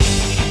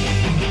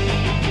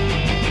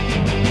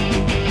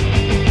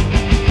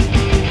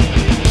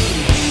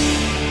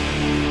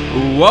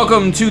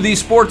Welcome to the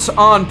Sports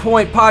on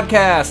Point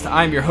podcast.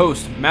 I'm your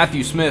host,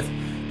 Matthew Smith,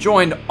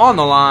 joined on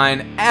the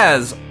line,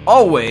 as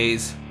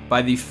always,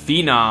 by the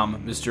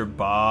phenom, Mr.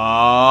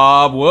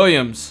 Bob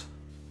Williams.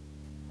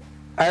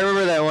 I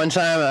remember that one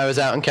time I was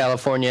out in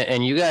California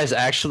and you guys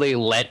actually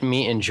let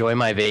me enjoy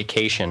my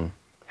vacation.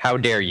 How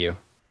dare you?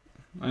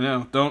 I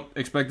know. Don't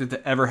expect it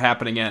to ever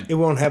happen again. It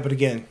won't happen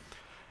again.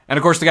 And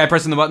of course, the guy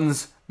pressing the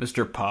buttons,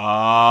 Mr.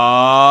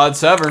 Pod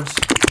Severance.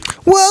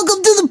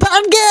 Welcome to the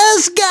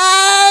podcast,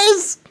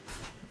 guys!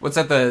 What's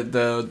that,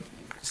 the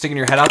sticking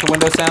your head out the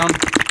window sound?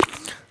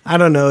 I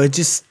don't know. It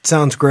just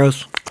sounds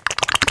gross.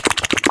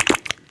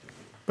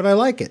 But I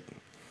like it.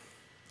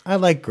 I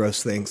like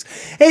gross things.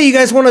 Hey, you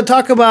guys want to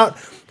talk about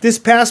this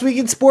past week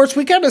in sports?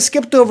 We kind of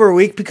skipped over a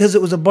week because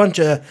it was a bunch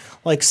of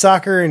like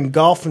soccer and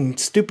golf and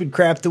stupid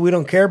crap that we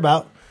don't care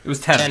about. It was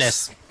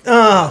tennis.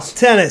 Oh,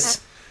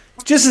 tennis.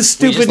 Just as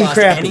stupid and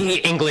crappy. Any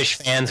English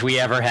fans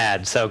we ever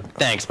had, so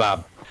thanks,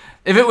 Bob.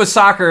 If it was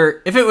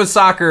soccer, we'd have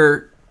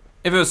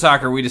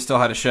still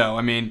had a show.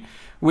 I mean,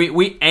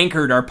 we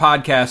anchored our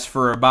podcast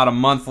for about a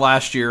month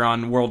last year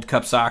on World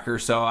Cup soccer,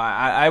 so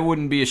I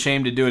wouldn't be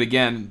ashamed to do it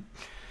again.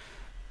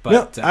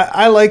 But no,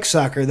 I like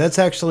soccer. That's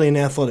actually an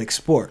athletic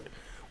sport.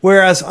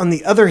 Whereas, on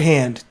the other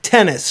hand,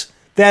 tennis,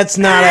 that's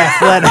not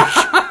athletic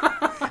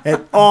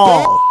at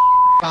all.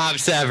 Bob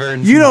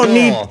Severance. You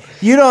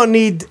don't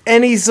need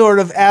any sort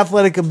of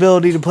athletic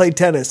ability to play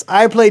tennis.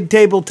 I played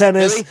table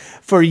tennis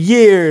for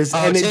years.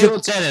 Oh,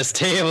 table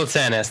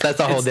tennis. That's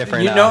a whole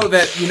different. You know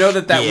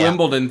that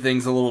Wimbledon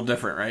thing's a little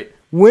different, right?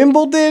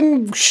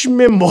 Wimbledon,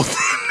 schmimbledon.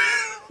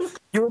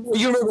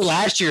 You remember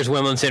last year's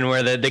Wimbledon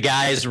where the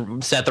guys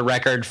set the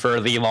record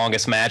for the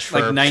longest match for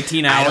like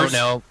 19 hours? I don't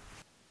know.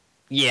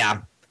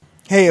 Yeah.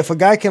 Hey, if a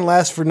guy can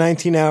last for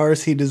 19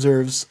 hours, he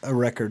deserves a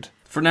record.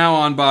 From now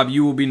on, Bob,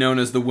 you will be known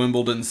as the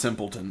Wimbledon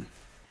Simpleton.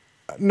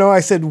 No,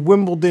 I said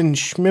Wimbledon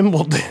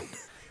schmimbledon.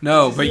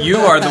 No, but you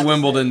are the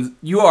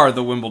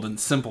Wimbledon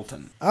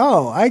Simpleton.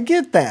 Oh, I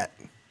get that.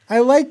 I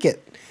like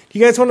it. Do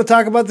you guys want to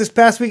talk about this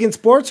past week in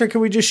sports, or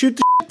can we just shoot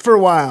the shit for a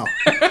while?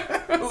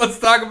 Let's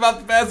talk about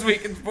the past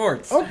week in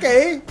sports.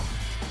 Okay.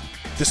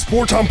 The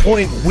Sports on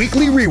Point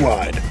Weekly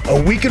Rewind,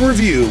 a week in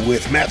review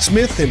with Matt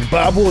Smith and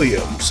Bob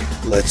Williams.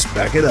 Let's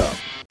back it up.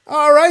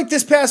 All right,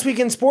 this past week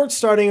in sports,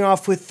 starting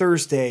off with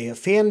Thursday. A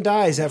fan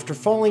dies after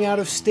falling out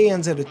of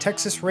stands at a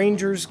Texas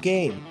Rangers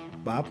game.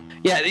 Bob?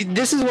 Yeah,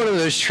 this is one of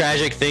those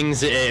tragic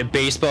things in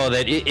baseball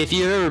that if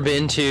you've ever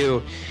been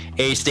to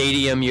a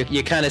stadium,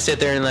 you kind of sit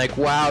there and like,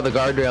 wow, the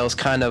guardrail's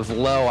kind of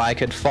low, I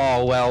could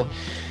fall. Well,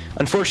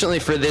 unfortunately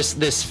for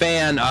this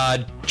fan,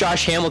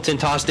 Josh Hamilton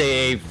tossed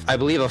I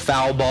believe a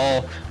foul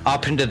ball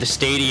up into the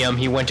stadium.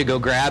 He went to go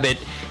grab it,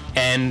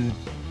 and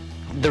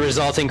the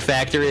resulting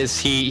factor is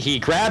he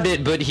grabbed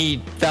it, but he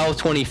fell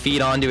 20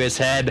 feet onto his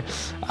head.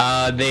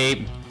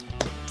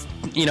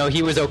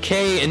 He was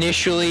okay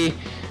initially,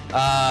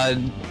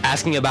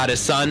 asking about his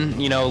son,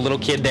 a little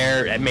kid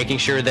there, making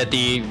sure that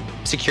the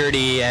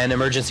security and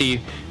emergency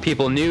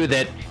people knew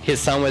that his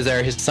son was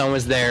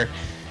there.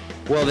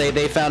 Well,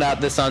 they found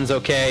out the son's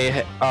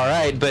okay, all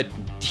right, but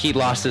he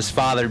lost his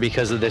father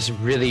because of this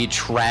really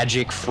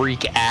tragic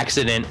freak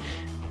accident.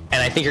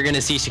 And I think you're going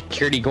to see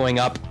security going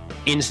up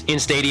in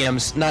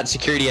stadiums, not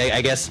security,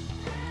 I guess,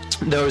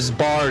 those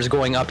bars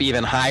going up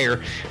even higher,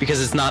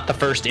 because it's not the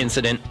first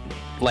incident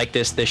like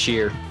this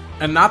year.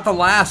 And not the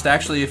last,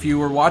 actually. If you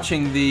were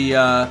watching the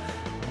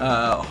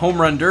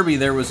home run derby,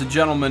 there was a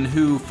gentleman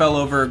who fell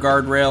over a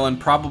guardrail and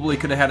probably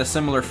could have had a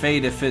similar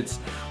fate if it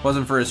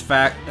wasn't for the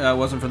fact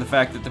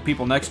that the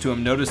people next to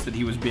him noticed that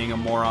he was being a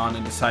moron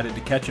and decided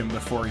to catch him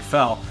before he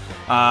fell.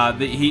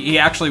 He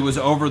actually was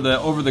over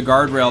the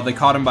guardrail. They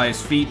caught him by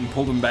his feet and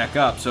pulled him back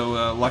up.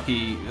 So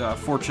lucky,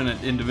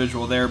 fortunate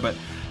individual there. But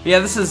yeah,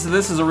 this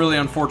is a really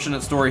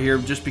unfortunate story here,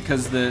 just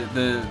because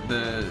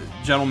the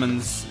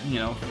gentleman's,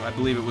 I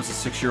believe it was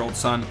a 6-year-old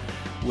son,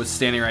 was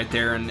standing right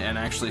there and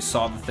actually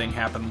saw the thing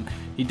happen.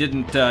 He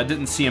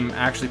didn't see him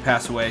actually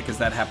pass away, because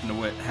that happened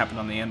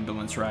on the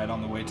ambulance ride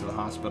on the way to the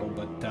hospital.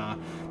 But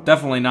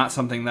definitely not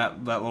something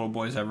that little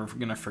boy's ever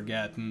gonna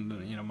forget. And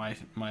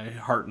my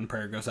heart and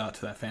prayer goes out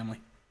to that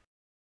family.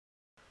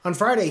 On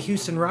Friday,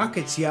 Houston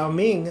Rockets Yao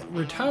Ming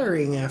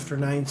retiring after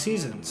 9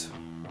 seasons.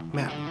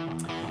 Matt?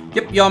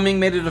 Yep, Yao Ming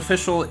made it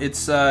official.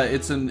 It's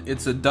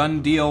a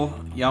done deal.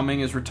 Yao Ming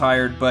is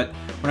retired, but we're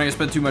not going to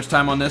spend too much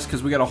time on this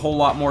because we got a whole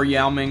lot more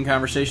Yao Ming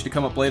conversation to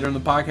come up later in the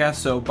podcast.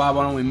 So, Bob,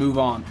 why don't we move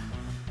on?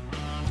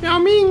 Yao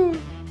Ming.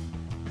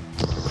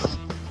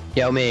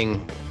 Yao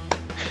Ming.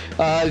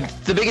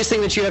 The biggest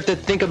thing that you have to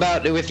think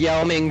about with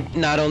Yao Ming,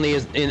 not only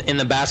is in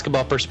the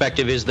basketball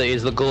perspective, is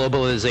the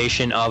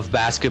globalization of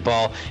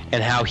basketball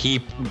and how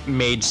he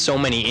made so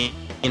many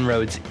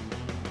inroads.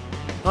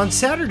 On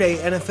Saturday,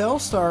 NFL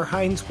star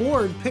Hines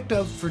Ward picked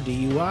up for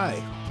DUI,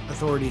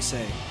 authorities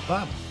say.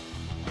 Bob?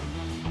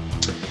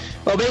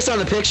 Well, based on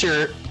the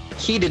picture,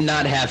 he did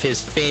not have his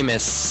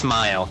famous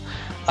smile.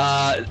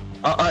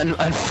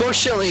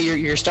 Unfortunately,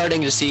 you're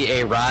starting to see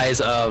a rise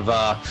of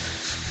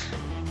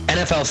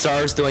NFL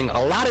stars doing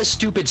a lot of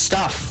stupid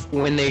stuff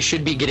when they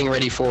should be getting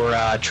ready for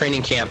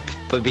training camp,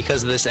 but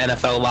because of this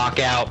NFL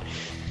lockout,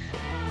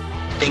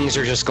 things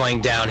are just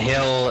going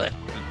downhill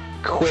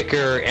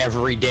quicker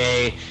every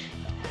day.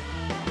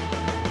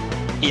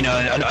 You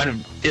know,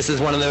 this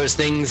is one of those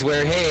things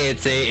where, hey,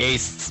 it's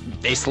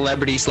a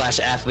celebrity /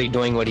 athlete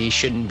doing what he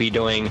shouldn't be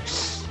doing.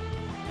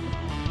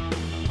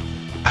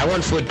 I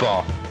want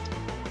football.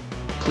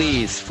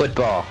 Please,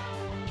 football.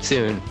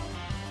 Soon.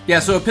 Yeah,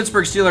 so a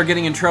Pittsburgh Steeler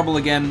getting in trouble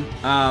again.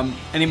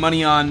 Any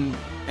money on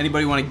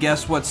anybody want to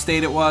guess what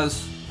state it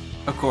was?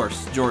 Of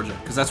course, Georgia,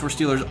 because that's where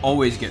Steelers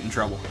always get in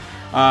trouble.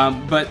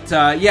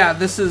 Yeah,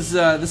 this is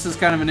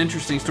kind of an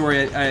interesting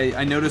story.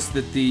 I noticed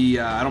that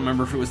I don't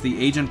remember if it was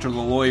the agent or the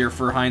lawyer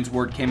for Hines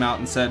Ward came out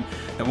and said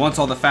that once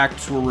all the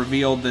facts were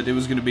revealed, that it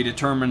was going to be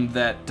determined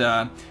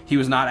that he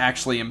was not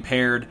actually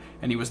impaired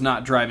and he was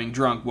not driving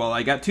drunk. Well,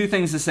 I got two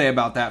things to say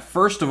about that.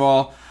 First of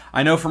all,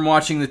 I know from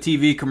watching the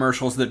TV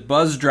commercials that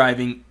buzz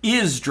driving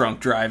is drunk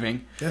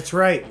driving. That's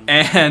right.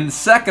 And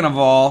second of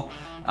all,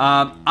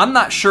 I'm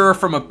not sure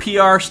from a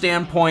PR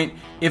standpoint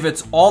if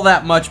it's all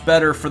that much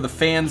better for the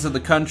fans of the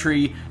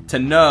country to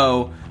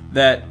know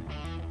that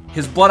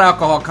his blood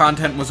alcohol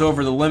content was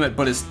over the limit,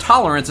 but his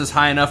tolerance is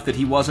high enough that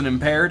he wasn't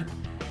impaired.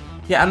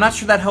 Yeah, I'm not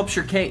sure that helps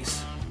your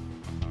case.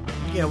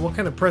 Yeah, what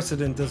kind of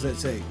precedent does that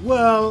say?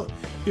 Well,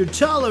 your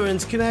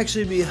tolerance can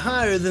actually be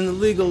higher than the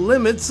legal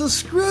limit, so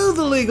screw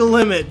the legal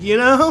limit, you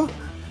know?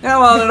 Yeah,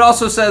 well, it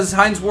also says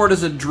Hines Ward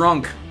is a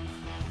drunk.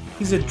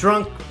 He's a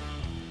drunk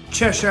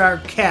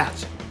Cheshire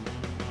cat.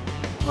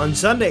 On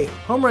Sunday,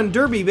 Home Run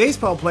Derby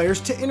baseball players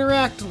to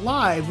interact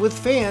live with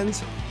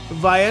fans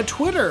via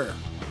Twitter.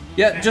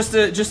 Yeah,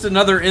 just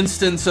another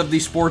instance of the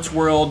sports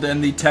world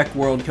and the tech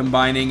world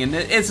combining, and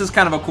it's just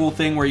kind of a cool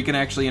thing where you can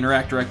actually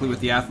interact directly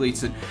with the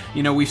athletes. And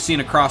you know, we've seen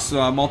across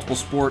multiple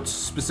sports,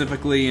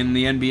 specifically in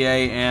the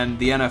NBA and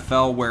the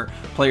NFL, where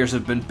players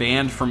have been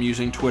banned from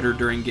using Twitter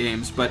during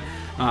games. But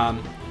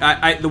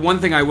the one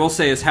thing I will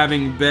say is,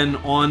 having been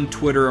on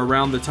Twitter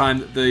around the time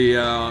that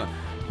the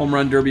Home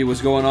Run Derby was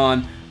going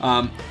on,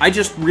 I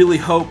just really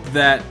hope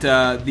that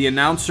the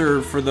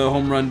announcer for the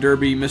Home Run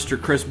Derby,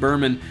 Mr. Chris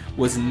Berman,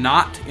 was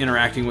not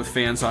interacting with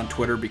fans on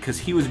Twitter, because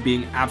he was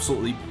being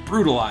absolutely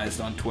brutalized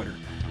on Twitter.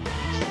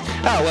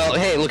 Oh, well,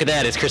 hey, look at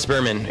that. It's Chris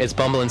Berman. It's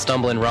bumbling,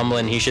 stumbling,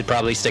 rumbling. He should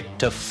probably stick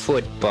to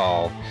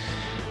football.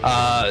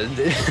 I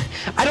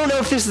don't know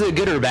if this is a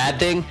good or bad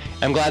thing.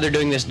 I'm glad they're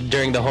doing this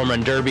during the Home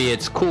Run Derby.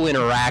 It's cool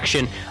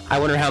interaction. I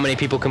wonder how many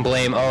people can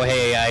blame, oh,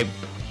 hey, I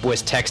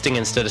was texting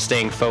instead of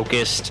staying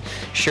focused.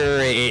 Sure,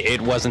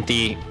 it wasn't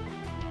the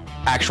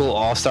actual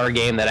All-Star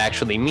game that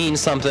actually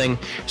means something,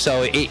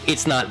 so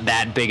it's not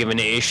that big of an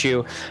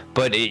issue,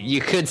 but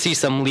you could see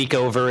some leak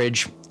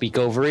overage.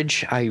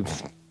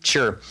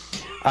 Sure.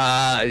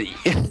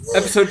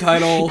 Episode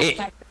title.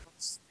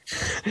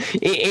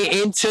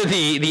 Into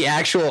the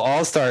actual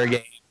All-Star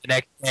game the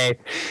next day.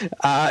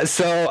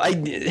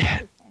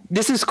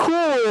 This is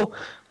cool,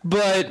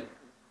 but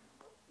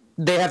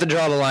they have to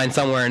draw the line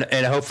somewhere,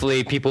 and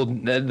hopefully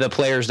the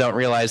players don't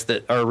realize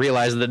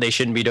that they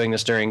shouldn't be doing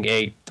this during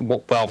the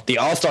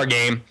All-Star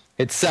game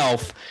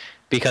itself,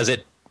 because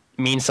it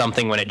means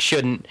something when it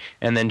shouldn't,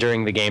 and then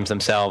during the games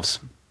themselves.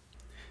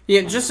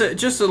 Yeah, just a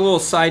little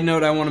side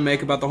note I want to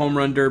make about the Home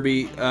Run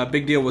Derby.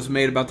 Big deal was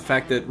made about the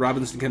fact that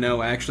Robinson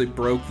Cano actually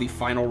broke the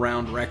final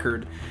round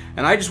record,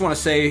 and I just want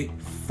to say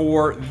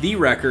for the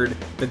record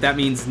that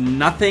means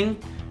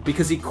nothing,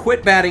 because he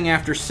quit batting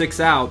after 6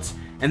 outs.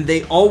 And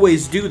they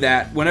always do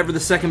that. Whenever the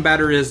second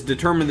batter is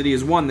determined that he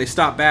has won, they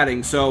stop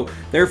batting. So,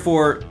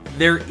 therefore,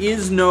 there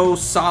is no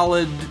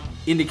solid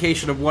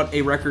indication of what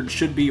a record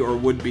should be or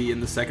would be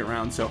in the second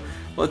round.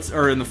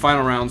 Or in the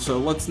final round. So,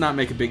 let's not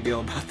make a big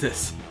deal about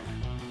this.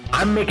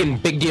 I'm making a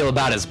big deal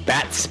about his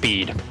bat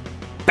speed.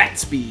 Bat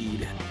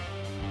speed.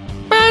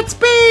 Bat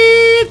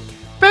speed!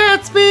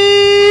 Bat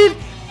speed!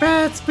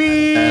 Bat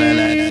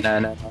speed!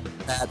 No.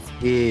 Bat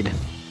speed.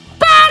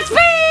 Bat speed!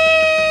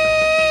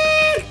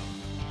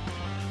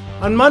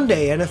 On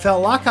Monday,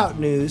 NFL lockout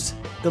news,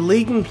 the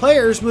league and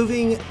players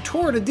moving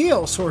toward a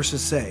deal, sources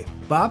say.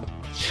 Bob?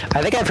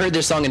 I think I've heard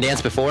this song and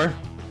dance before.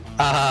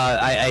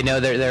 I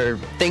know there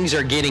things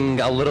are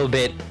getting a little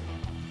bit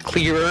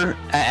clearer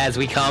as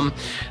we come.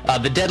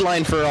 The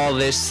deadline for all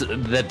this,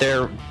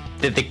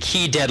 the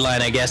key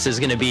deadline, I guess, is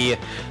going to be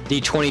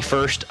the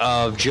 21st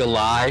of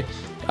July.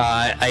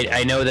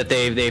 I know that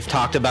they've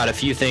talked about a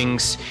few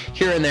things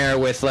here and there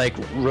with like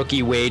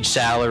rookie wage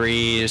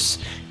salaries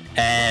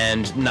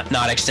and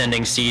not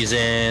extending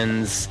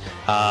seasons,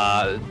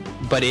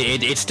 but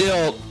it's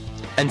still,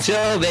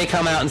 until they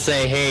come out and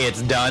say, hey,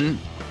 it's done,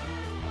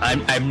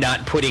 I'm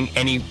not putting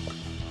any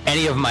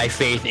of my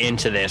faith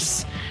into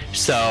this.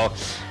 So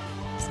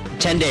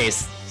 10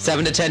 days,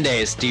 7 to 10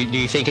 days. Do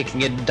you think it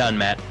can get done,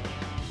 Matt?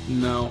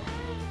 No,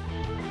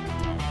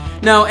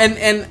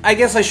 and I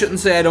guess I shouldn't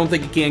say I don't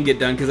think it can get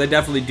done, because I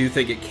definitely do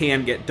think it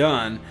can get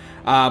done.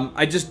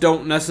 I just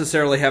don't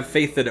necessarily have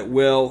faith that it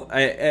will.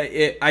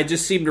 I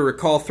just seem to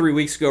recall 3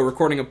 weeks ago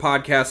recording a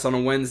podcast on a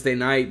Wednesday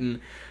night,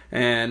 and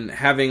and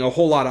having a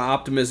whole lot of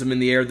optimism in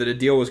the air that a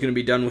deal was going to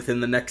be done within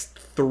the next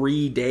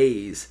 3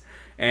 days.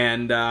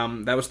 And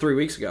that was 3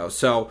 weeks ago.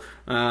 So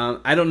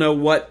I don't know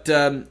what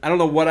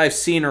I've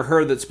seen or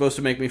heard that's supposed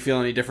to make me feel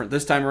any different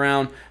this time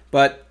around.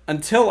 But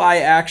until I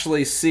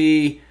actually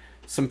see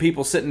some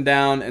people sitting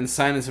down and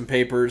signing some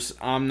papers,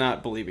 I'm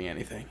not believing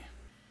anything.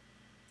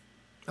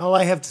 All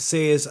I have to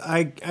say is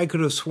I could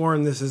have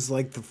sworn this is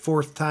like the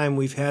 4th time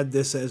we've had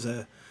this as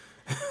a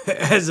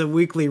as a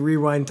weekly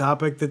rewind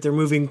topic, that they're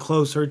moving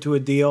closer to a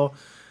deal.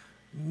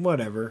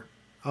 Whatever.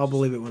 I'll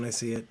believe it when I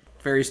see it.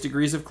 Various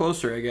degrees of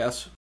closer, I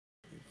guess.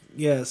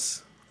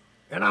 Yes.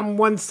 And I'm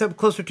one step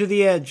closer to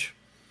the edge.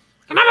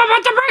 And I'm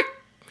about to break!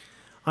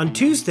 On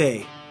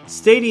Tuesday,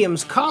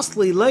 Stadium's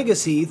costly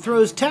legacy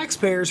throws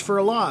taxpayers for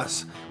a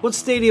loss. What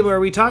stadium are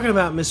we talking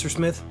about, Mr.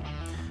 Smith?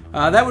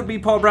 That would be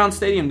Paul Brown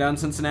Stadium down in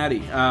Cincinnati.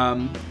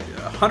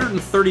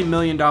 $130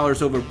 million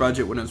over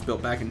budget when it was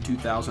built back in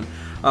 2000.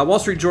 Wall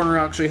Street Journal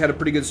actually had a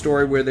pretty good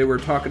story where they were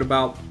talking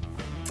about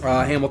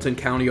Hamilton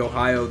County,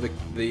 Ohio,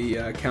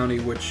 the county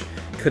which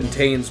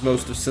contains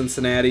most of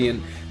Cincinnati,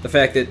 and the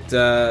fact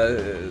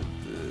that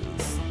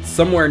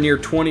somewhere near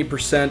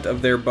 20%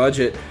 of their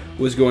budget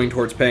was going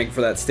towards paying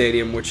for that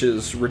stadium, which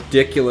is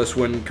ridiculous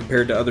when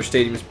compared to other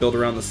stadiums built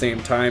around the same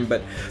time.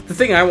 But the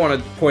thing I want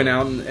to point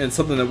out, and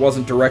something that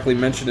wasn't directly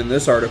mentioned in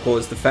this article,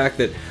 is the fact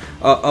that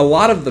a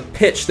lot of the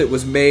pitch that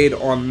was made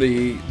on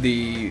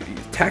the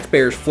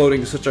taxpayers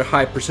floating such a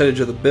high percentage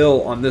of the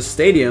bill on this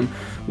stadium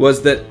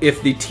was that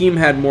if the team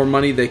had more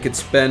money they could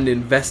spend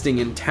investing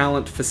in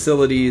talent,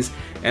 facilities,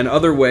 and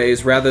other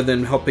ways rather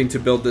than helping to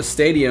build this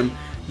stadium,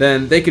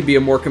 then they could be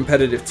a more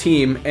competitive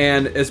team.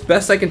 And as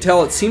best I can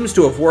tell, it seems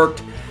to have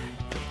worked.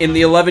 In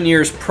the 11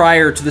 years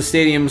prior to the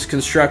stadium's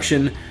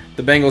construction,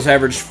 the Bengals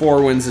averaged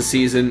 4 wins a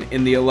season.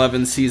 In the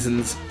 11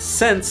 seasons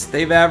since,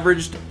 they've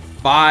averaged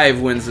 5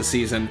 wins a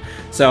season.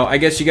 So I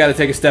guess you got to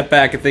take a step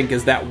back and think,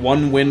 is that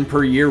 1 win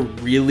per year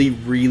really,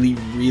 really,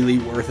 really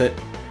worth it?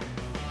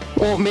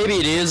 Well, maybe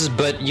it is,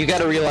 but you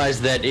got to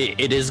realize that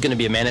it is going to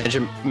be a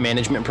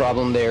management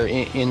problem there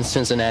in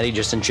Cincinnati.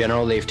 Just in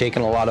general, they've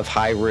taken a lot of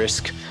high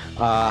risk,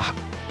 low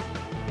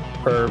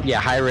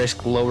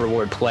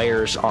reward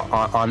players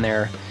on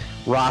their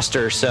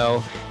roster.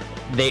 So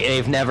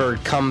they've never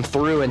come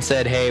through and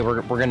said, "Hey,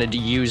 we're going to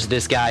use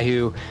this guy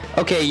who,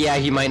 okay, yeah,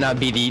 he might not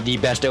be the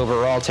best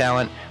overall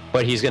talent,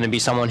 but he's going to be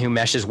someone who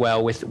meshes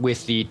well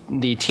with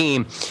the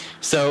team."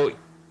 So.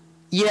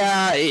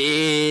 Yeah,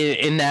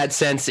 in that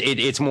sense,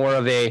 it's more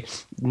of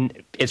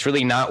it's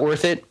really not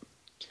worth it.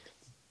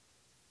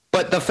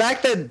 But the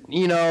fact that,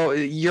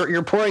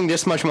 you're pouring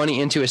this much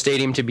money into a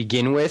stadium to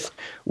begin with,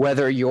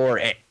 whether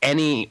you're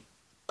any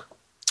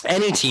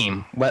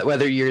team,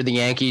 whether you're the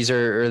Yankees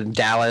or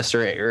Dallas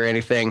or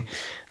anything,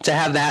 to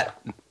have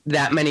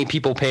that many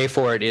people pay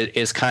for it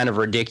is kind of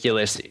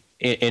ridiculous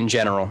in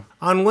general.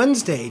 On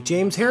Wednesday,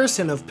 James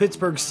Harrison of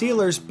Pittsburgh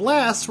Steelers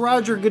blasts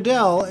Roger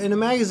Goodell in a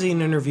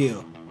magazine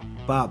interview.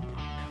 Bob.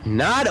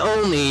 Not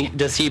only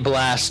does he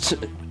blast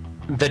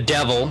the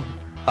devil,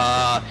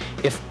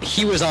 if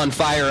he was on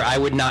fire, I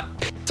would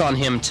not piss on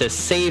him to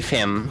save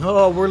him.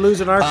 Oh, we're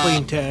losing our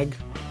clean tag.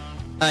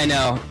 I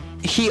know.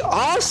 He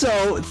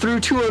also threw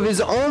 2 of his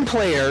own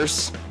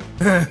players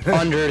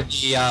under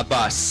the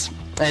bus.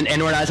 And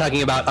we're not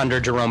talking about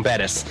under Jerome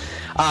Bettis.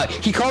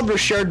 He called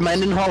Rashard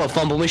Mendenhall a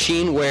fumble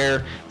machine,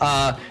 where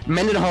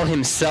Mendenhall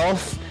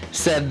himself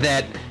said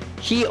that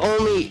he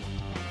only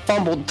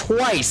fumbled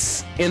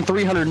twice in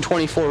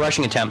 324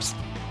 rushing attempts.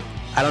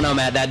 I don't know,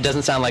 Matt. That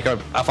doesn't sound like a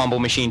fumble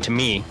machine to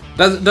me.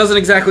 Doesn't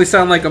exactly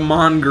sound like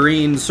Amon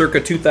Green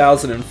circa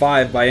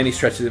 2005 by any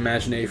stretch of the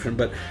imagination.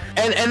 But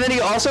and then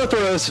he also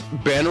throws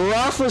Ben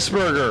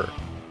Roethlisberger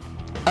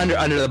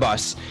under the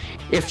bus.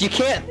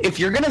 If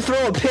you're gonna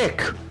throw a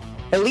pick,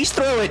 at least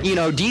throw it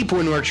deep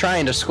when we're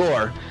trying to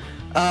score.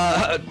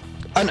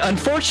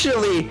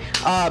 Unfortunately,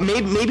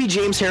 maybe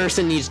James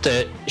Harrison needs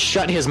to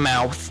shut his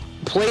mouth,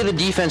 play the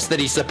defense that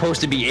he's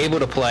supposed to be able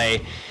to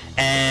play,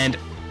 and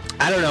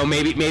I don't know,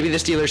 maybe the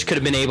Steelers could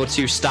have been able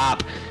to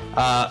stop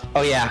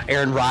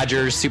Aaron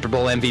Rodgers, Super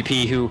Bowl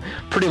MVP, who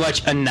pretty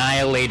much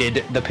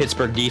annihilated the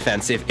Pittsburgh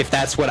defense, if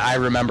that's what I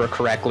remember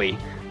correctly.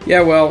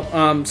 Yeah, well,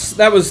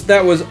 that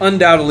was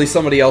undoubtedly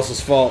somebody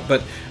else's fault,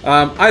 but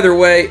either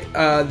way,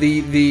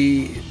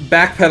 the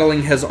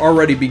backpedaling has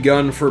already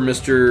begun for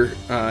Mr.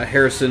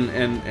 Harrison,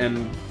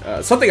 and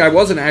something I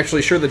wasn't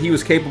actually sure that he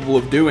was capable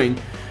of doing.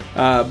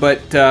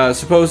 But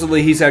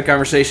supposedly he's had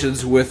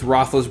conversations with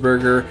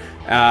Roethlisberger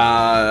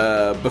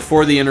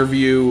before the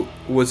interview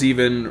was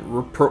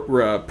even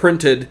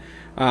printed,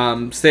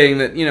 stating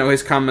that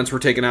his comments were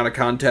taken out of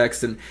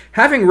context. And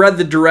having read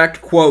the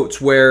direct quotes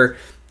where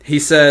he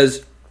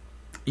says,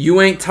 "You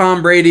ain't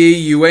Tom Brady,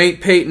 you ain't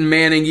Peyton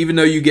Manning, even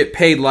though you get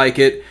paid like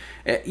it,"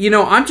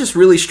 I'm just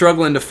really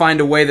struggling to find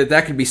a way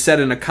that could be said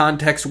in a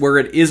context where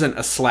it isn't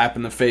a slap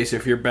in the face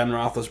if you're Ben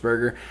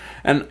Roethlisberger.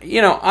 And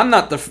I'm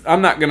not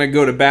going to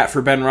go to bat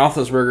for Ben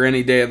Roethlisberger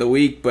any day of the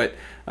week, but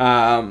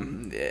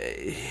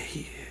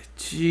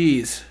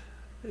geez,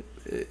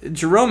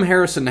 Jerome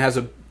Harrison has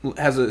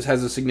has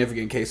a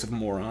significant case of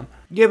moron.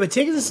 Yeah, but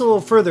taking this a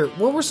little further,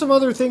 what were some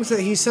other things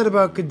that he said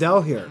about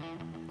Goodell here?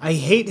 I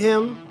hate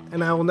him,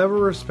 and I will never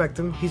respect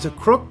him. He's a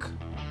crook.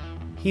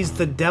 He's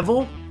the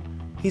devil.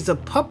 He's a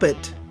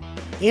puppet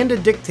and a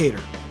dictator.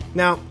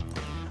 Now,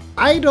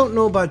 I don't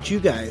know about you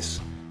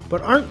guys,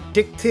 but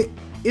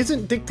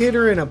isn't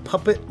dictator and a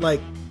puppet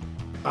like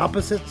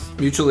opposites?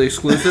 Mutually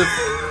exclusive?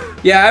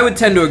 Yeah, I would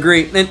tend to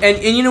agree.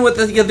 And you know what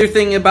the other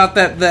thing about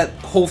that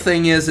whole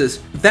thing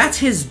is that's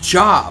his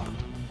job.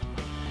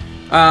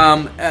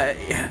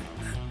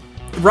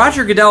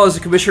 Roger Goodell as a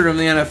commissioner of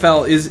the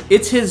NFL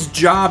it's his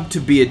job to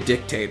be a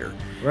dictator.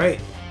 Right.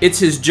 It's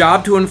his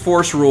job to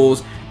enforce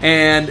rules,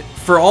 and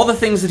for all the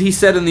things that he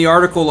said in the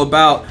article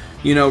about,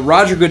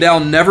 Roger Goodell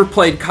never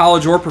played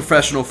college or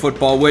professional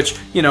football, which,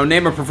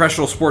 name a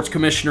professional sports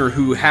commissioner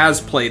who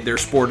has played their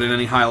sport at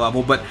any high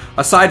level. But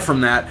aside from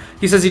that,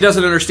 he says he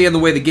doesn't understand the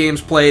way the game's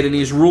played, and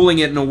he's ruling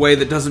it in a way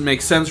that doesn't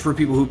make sense for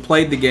people who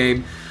played the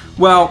game.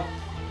 Well,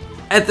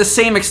 at the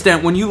same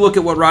extent, when you look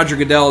at what Roger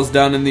Goodell has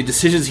done and the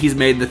decisions he's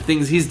made and the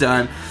things he's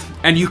done,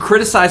 and you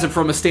criticize it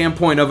from a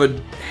standpoint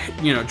of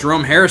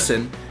Jerome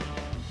Harrison.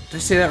 Did I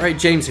say that right?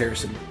 James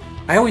Harrison.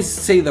 I always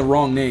say the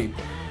wrong name.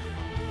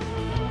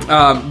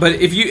 But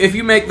if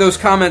you make those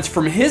comments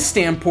from his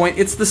standpoint,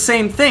 it's the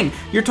same thing.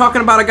 You're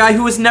talking about a guy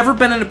who has never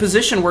been in a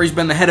position where he's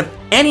been the head of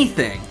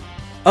anything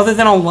other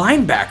than a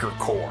linebacker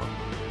core.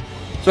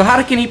 So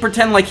how can he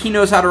pretend like he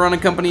knows how to run a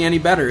company any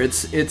better?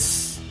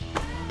 It's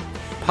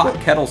pot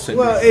kettle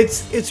syndrome. Well,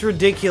 it's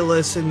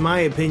ridiculous in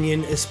my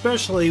opinion,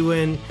 especially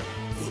when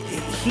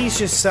he's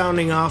just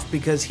sounding off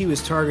because he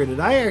was targeted.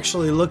 I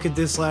actually look at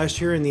this last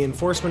year and the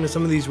enforcement of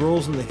some of these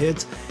rules and the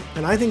hits,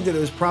 and I think that it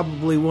was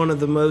probably one of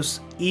the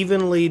most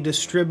evenly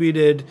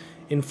distributed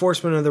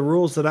enforcement of the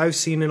rules that I've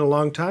seen in a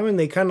long time, and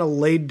they kind of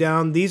laid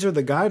down, these are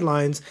the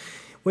guidelines.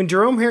 When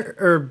James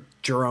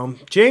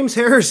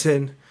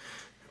Harrison,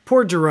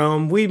 poor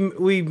Jerome,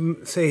 we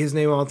say his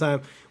name all the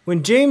time.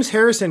 When James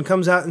Harrison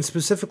comes out and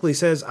specifically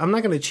says, I'm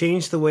not going to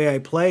change the way I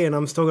play and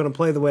I'm still going to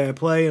play the way I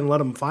play and let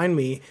them find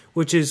me,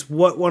 which is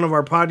what one of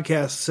our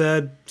podcasts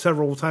said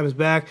several times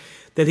back,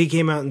 that he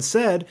came out and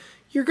said,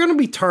 you're going to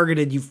be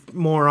targeted, you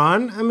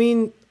moron. I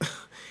mean,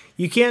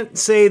 you can't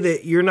say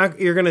that you're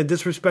going to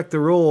disrespect the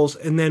rules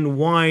and then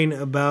whine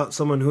about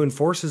someone who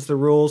enforces the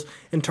rules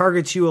and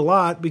targets you a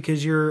lot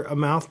because you're a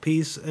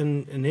mouthpiece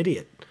and an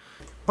idiot.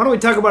 Why don't we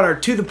talk about our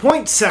to the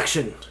point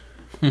section?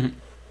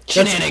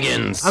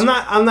 Shenanigans. I'm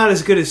not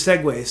as good as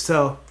segues,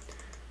 so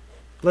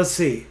let's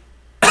see.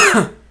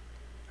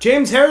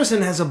 James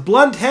Harrison has a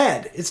blunt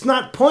head. It's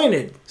not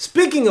pointed.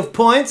 Speaking of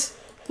points,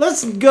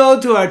 let's go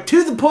to our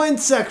to the point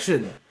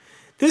section.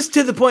 This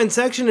to the point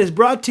section is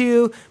brought to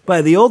you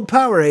by the old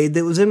Powerade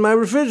that was in my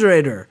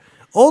refrigerator.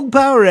 Old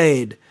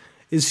Powerade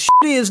is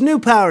shitty as new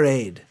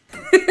Powerade.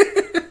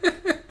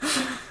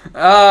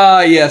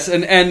 Yes,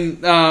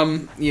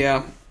 and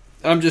yeah.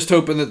 I'm just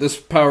hoping that this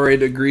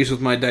Powerade agrees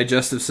with my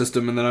digestive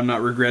system and that I'm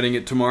not regretting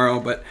it tomorrow.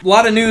 But a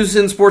lot of news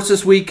in sports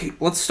this week.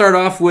 Let's start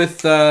off with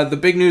the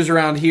big news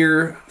around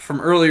here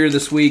from earlier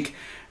this week,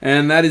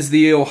 and that is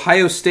the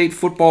Ohio State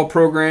football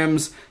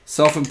program's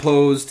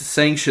self-imposed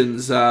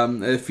sanctions.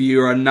 If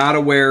you are not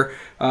aware,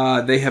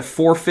 they have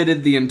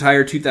forfeited the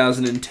entire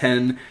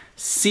 2010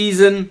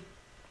 season,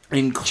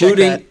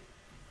 including...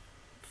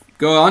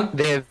 Go on.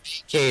 They have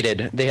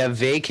vacated. They have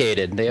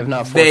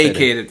not forfeited.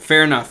 Vacated.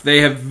 Fair enough. They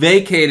have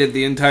vacated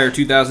the entire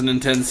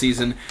 2010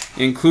 season,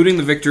 including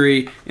the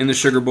victory in the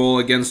Sugar Bowl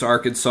against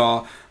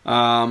Arkansas.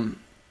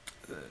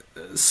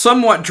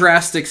 Somewhat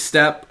drastic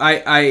step.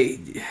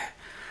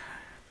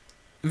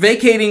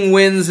 Vacating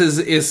wins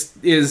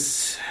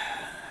is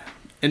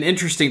an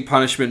interesting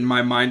punishment in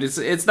my mind.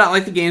 It's not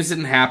like the games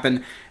didn't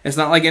happen. It's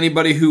not like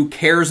anybody who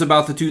cares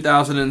about the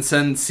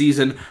 2010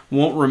 season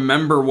won't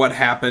remember what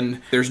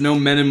happened. There's no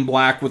Men in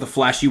Black with a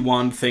flashy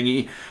wand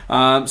thingy.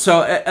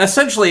 So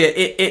essentially,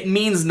 it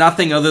means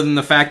nothing other than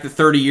the fact that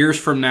 30 years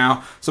from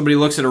now, somebody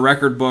looks at a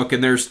record book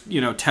and there's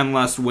 10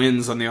 less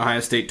wins on the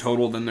Ohio State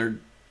total than there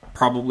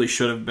probably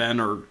should have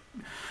been or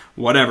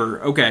whatever.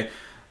 Okay,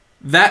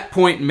 that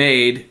point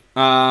made.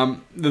 The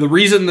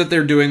reason that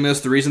they're doing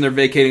this, the reason they're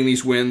vacating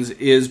these wins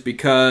is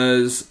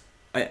because,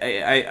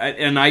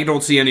 and I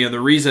don't see any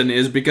other reason,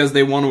 is because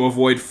they want to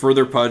avoid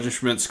further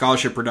punishment,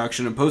 scholarship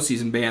reduction, and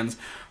postseason bans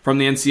from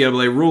the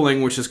NCAA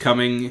ruling, which is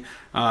coming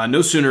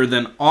no sooner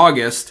than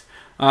August.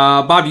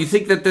 Bob, do you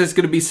think that this is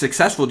going to be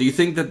successful? Do you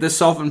think that this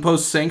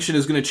self-imposed sanction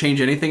is going to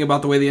change anything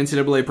about the way the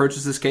NCAA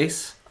approaches this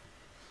case?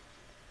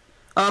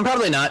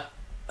 Probably not.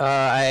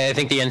 I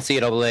think the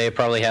NCAA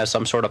probably has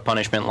some sort of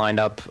punishment lined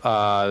up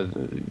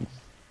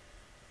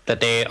that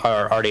they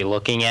are already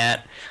looking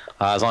at,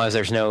 as long as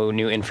there's no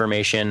new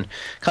information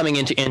coming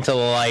into the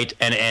light.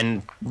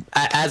 And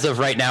as of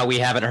right now, we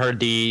haven't heard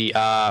the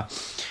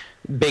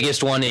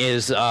biggest one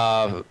is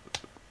lack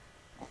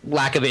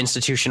of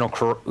institutional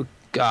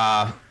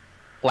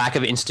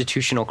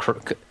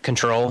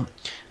control.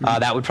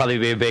 That would probably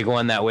be a big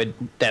one that would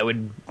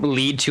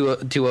lead to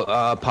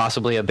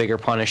possibly a bigger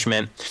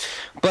punishment.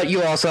 But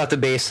you also have to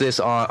base this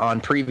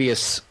on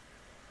previous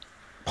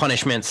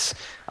punishments.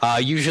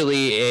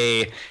 Usually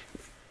a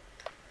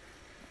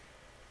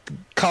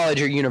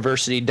college or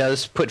university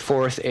does put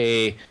forth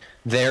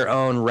their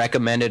own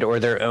recommended or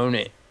their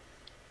own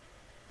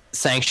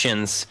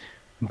sanctions,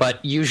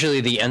 but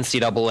usually the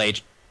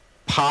NCAA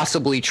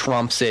possibly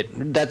trumps it.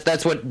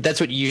 That's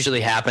what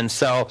usually happens.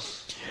 So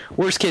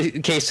worst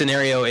case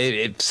scenario,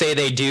 say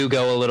they do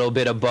go a little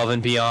bit above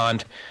and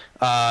beyond,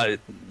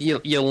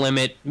 you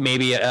limit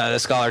maybe a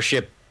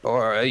scholarship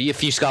or a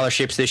few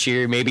scholarships this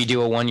year, maybe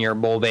do a 1-year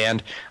bowl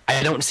ban.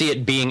 I don't see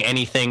it being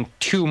anything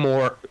too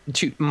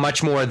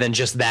much more than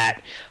just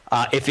that.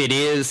 If it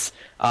is,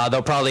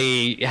 they'll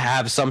probably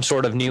have some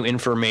sort of new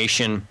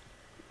information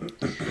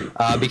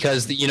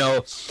because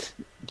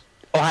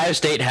Ohio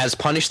State has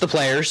punished the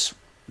players.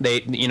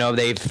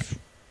 They've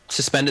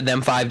suspended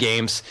them 5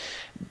 games.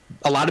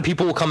 A lot of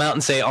people will come out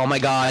and say, oh my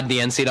God, the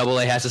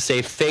NCAA has a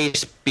safe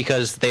face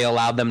because they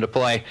allowed them to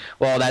play.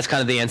 Well, that's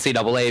kind of the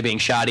NCAA being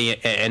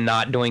shoddy and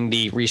not doing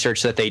the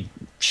research that they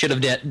should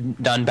have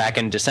done back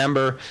in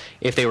December.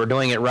 If they were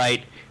doing it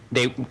right,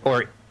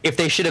 if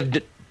they should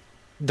have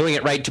doing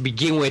it right to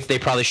begin with, they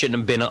probably shouldn't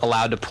have been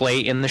allowed to play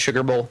in the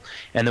Sugar Bowl,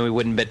 and then we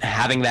wouldn't have been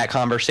having that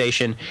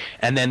conversation.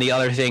 And then the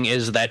other thing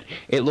is that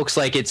it looks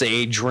like it's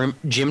a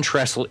Jim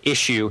Tressel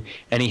issue,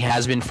 and he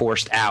has been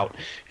forced out.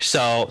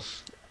 So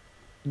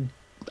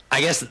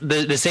I guess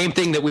the same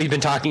thing that we've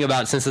been talking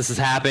about since this has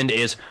happened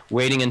is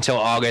waiting until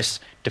August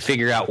to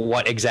figure out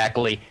what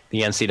exactly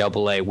the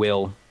NCAA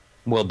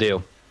will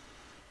do.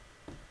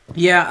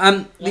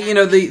 Yeah,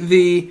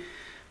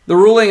 the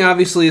ruling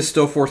obviously is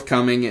still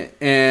forthcoming,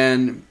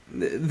 and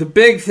the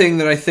big thing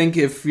that I think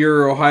if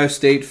you're an Ohio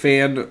State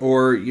fan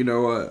or an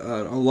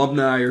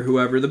alumni or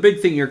whoever, the big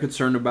thing you're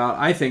concerned about,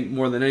 I think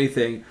more than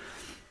anything,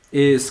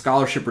 is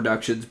scholarship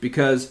reductions,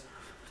 because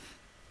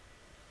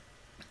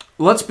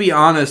let's be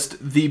honest,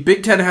 the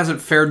Big Ten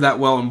hasn't fared that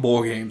well in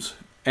bowl games.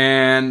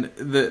 And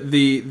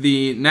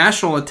the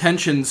national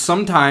attention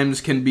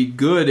sometimes can be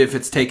good if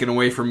it's taken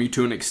away from you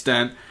to an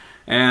extent.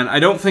 And I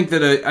don't think a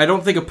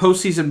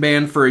postseason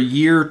ban for a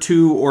year,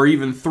 2, or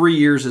even 3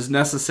 years is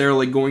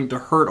necessarily going to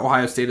hurt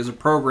Ohio State as a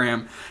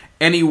program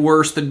any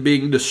worse than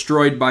being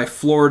destroyed by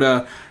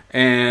Florida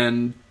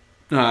and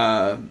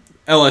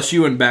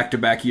LSU in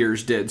back-to-back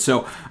years did.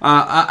 So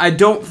I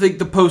don't think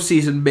the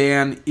postseason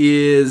ban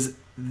is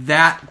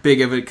that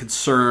big of a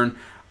concern.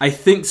 I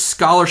think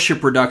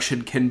scholarship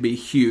reduction can be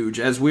huge.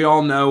 As we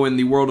all know, in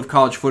the world of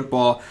college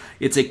football,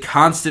 it's a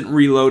constant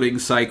reloading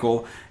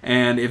cycle,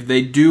 and if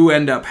they do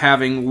end up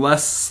having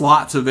less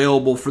slots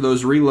available for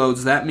those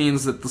reloads, that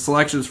means that the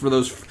selections for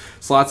those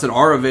slots that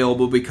are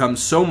available become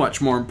so much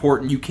more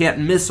important. You can't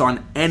miss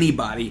on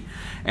anybody,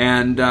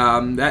 and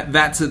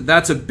that's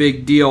a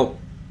big deal.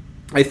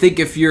 I think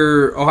if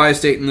you're Ohio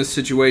State in this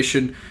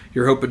situation,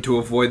 you're hoping to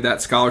avoid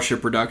that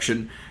scholarship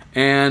reduction.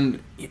 And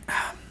if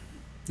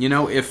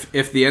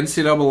the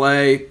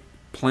NCAA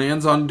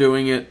plans on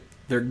doing it,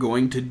 they're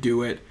going to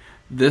do it.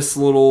 This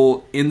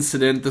little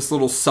incident, this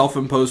little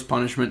self-imposed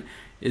punishment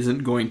isn't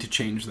going to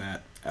change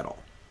that at all.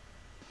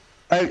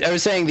 I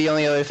was saying the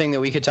only other thing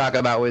that we could talk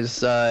about was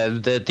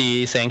that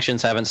the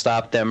sanctions haven't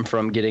stopped them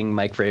from getting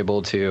Mike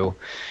Vrabel to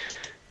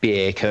be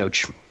a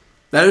coach.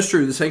 That is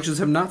true. The sanctions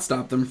have not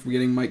stopped them from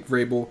getting Mike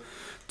Vrabel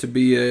to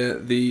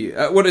be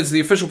what is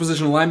the official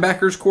position of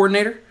linebackers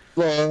coordinator?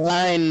 Well,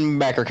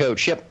 linebacker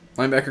coach, yep.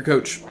 Linebacker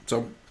coach.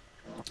 So,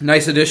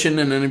 nice addition,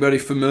 and anybody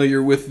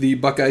familiar with the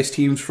Buckeyes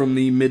teams from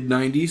the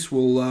mid-'90s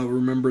will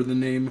remember the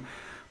name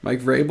Mike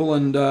Vrabel,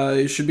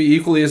 and should be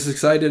equally as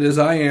excited as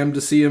I am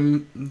to see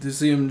him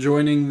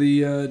joining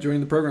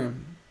the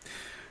program.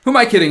 Who am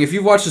I kidding? If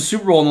you've watched the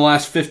Super Bowl in the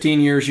last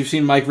 15 years, you've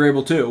seen Mike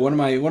Vrabel too. What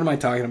am I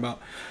talking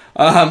about?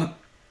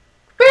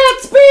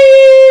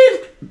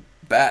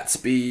 Bat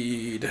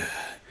speed.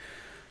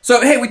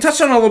 So, hey, we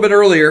touched on it a little bit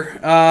earlier.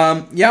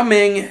 Yao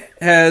Ming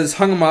has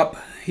hung him up.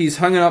 He's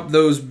hung up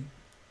those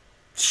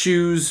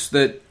shoes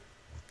that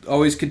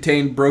always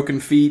contain broken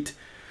feet.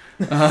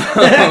 He's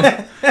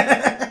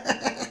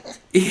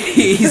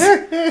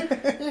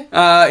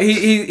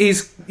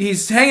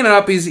hanging it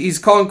up. He's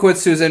calling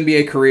quits to his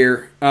NBA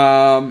career.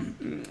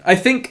 I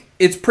think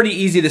it's pretty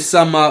easy to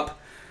sum up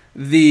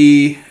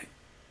the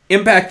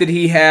impact that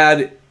he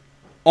had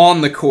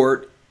on the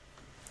court.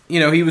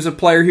 He was a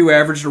player who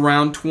averaged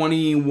around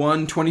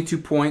 21, 22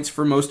 points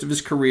for most of his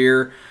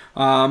career.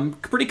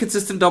 Pretty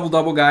consistent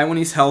double-double guy when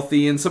he's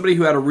healthy, and somebody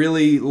who had a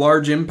really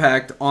large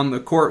impact on the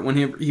court when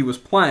he was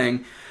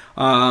playing.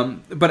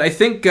 But I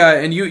think,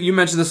 and you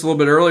mentioned this a little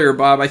bit earlier,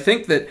 Bob, I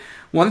think that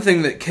one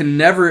thing that can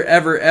never,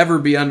 ever, ever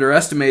be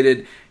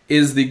underestimated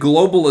is the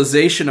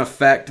globalization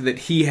effect that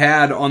he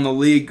had on the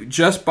league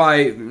just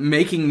by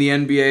making the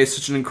NBA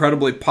such an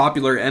incredibly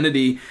popular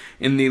entity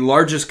in the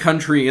largest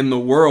country in the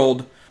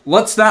world.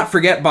 Let's not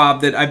forget,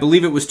 Bob, that I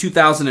believe it was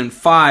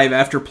 2005,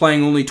 after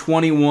playing only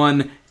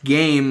 21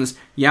 games,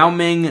 Yao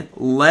Ming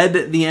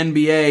led the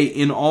NBA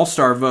in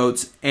All-Star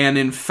votes and,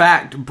 in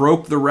fact,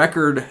 broke the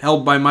record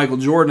held by Michael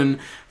Jordan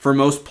for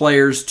most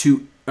players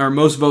to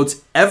most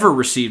votes ever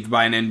received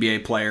by an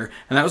NBA player,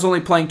 and that was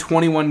only playing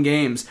 21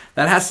 games.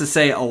 That has to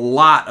say a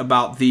lot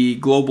about the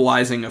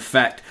globalizing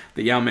effect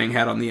that Yao Ming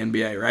had on the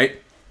NBA,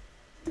 right?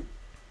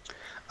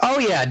 Oh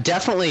yeah,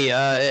 definitely.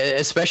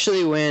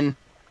 Especially when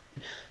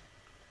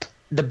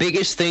the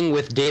biggest thing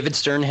with David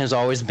Stern has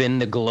always been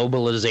the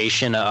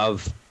globalization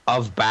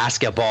of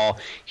basketball.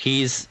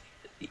 He's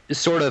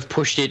sort of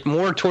pushed it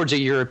more towards a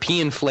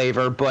European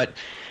flavor, but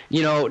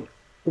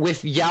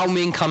with Yao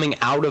Ming coming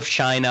out of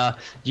China,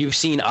 you've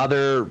seen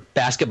other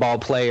basketball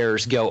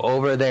players go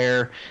over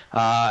there.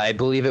 I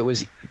believe it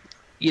was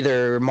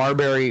either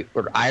Marbury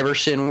or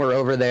Iverson were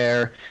over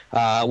there.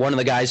 One of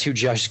the guys who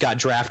just got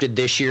drafted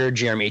this year,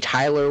 Jeremy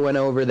Tyler, went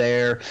over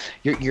there.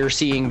 You're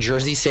seeing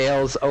jersey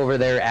sales over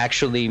there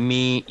actually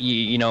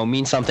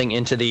mean something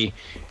into the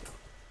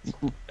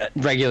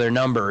regular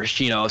numbers.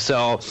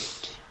 So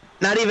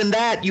not even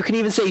that. You can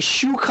even say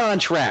shoe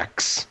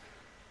contracts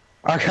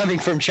are coming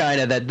from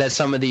China that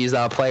some of these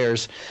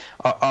players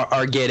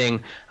are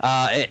getting.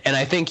 And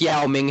I think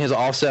Yao Ming has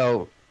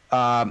also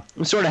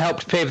sort of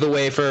helped pave the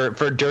way for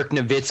Dirk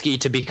Nowitzki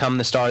to become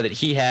the star that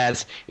he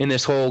has in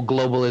this whole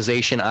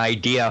globalization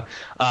idea.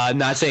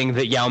 Not saying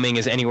that Yao Ming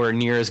is anywhere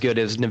near as good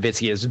as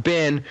Nowitzki has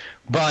been,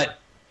 but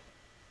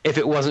if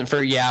it wasn't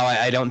for Yao,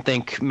 I don't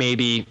think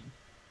maybe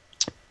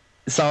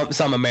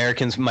some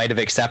Americans might have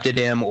accepted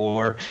him,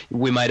 or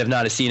we might have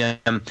not have seen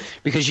him,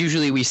 because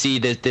usually we see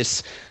that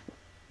this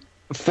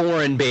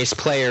foreign-based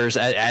players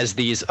as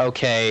these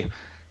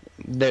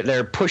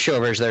they're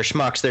pushovers, they're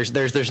schmucks.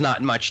 There's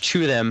not much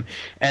to them,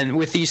 and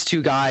with these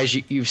two guys,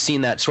 you've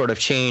seen that sort of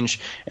change.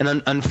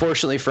 And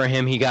unfortunately for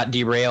him, he got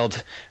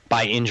derailed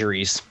by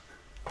injuries.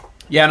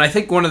 Yeah, and I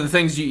think one of the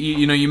things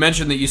you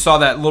mentioned that you saw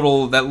that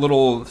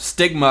little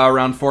stigma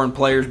around foreign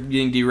players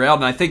being derailed,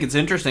 and I think it's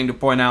interesting to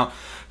point out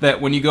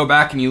that when you go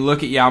back and you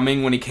look at Yao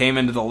Ming when he came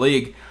into the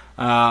league.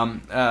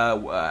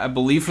 I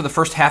believe for the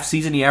first half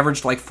season he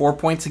averaged like 4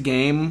 points a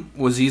game,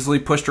 was easily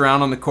pushed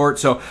around on the court.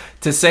 So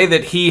to say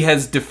that he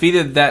has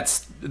defeated that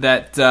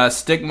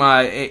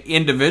stigma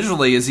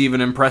individually is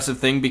even an impressive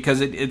thing, because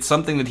it's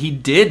something that he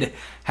did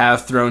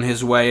have thrown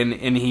his way,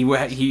 and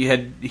he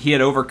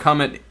had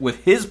overcome it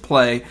with his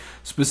play,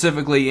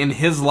 specifically in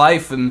his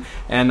life, and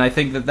I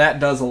think that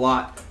does a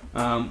lot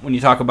when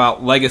you talk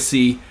about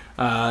legacy,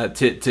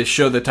 to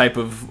show the type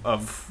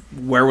of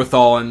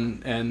wherewithal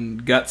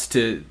and guts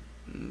to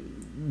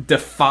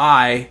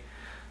defy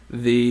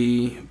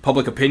the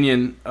public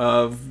opinion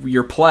of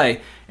your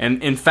play.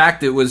 And in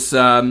fact, it was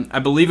I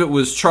believe it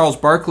was Charles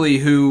Barkley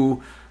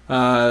who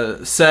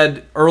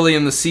said early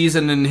in the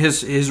season in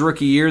his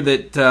rookie year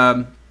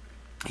that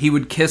he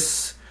would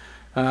kiss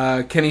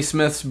Kenny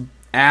Smith's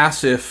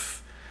ass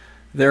if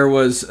there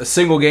was a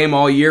single game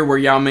all year where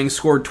Yao Ming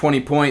scored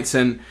 20 points,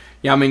 and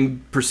Yao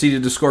Ming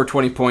proceeded to score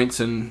 20 points,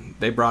 and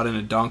they brought in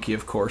a donkey,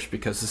 of course,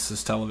 because this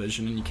is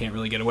television and you can't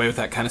really get away with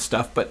that kind of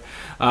stuff. But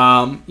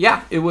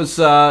it was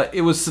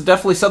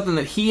definitely something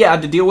that he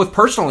had to deal with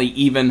personally,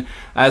 even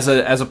as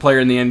a player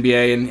in the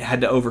NBA, and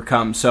had to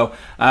overcome. So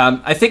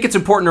I think it's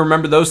important to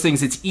remember those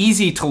things. It's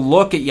easy to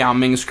look at Yao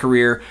Ming's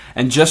career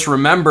and just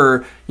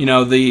remember,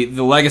 the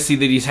legacy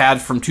that he's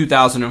had from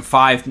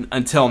 2005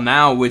 until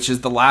now, which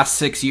is the last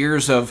 6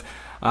 years of.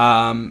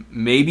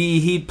 Maybe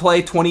he'd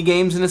play 20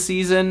 games in a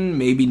season,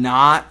 maybe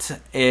not.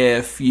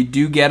 If you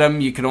do get him,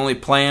 you can only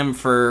play him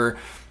for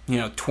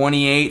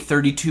 28,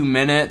 32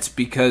 minutes,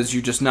 because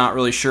you're just not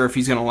really sure if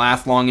he's going to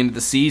last long into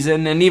the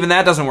season, and even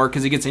that doesn't work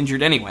because he gets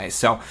injured anyway.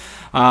 So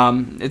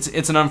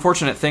it's an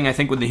unfortunate thing, I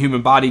think, when the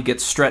human body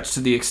gets stretched to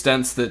the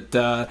extent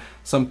that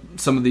some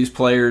of these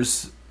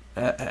players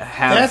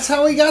have. That's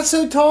how he got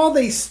so tall?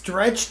 They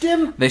stretched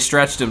him? They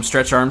stretched him,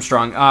 Stretch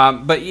Armstrong.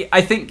 But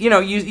I think,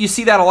 you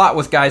see that a lot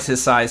with guys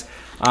his size.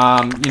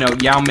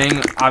 Yao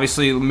Ming,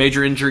 obviously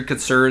major injury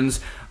concerns.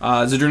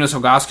 Zydrunas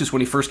Ilgauskas,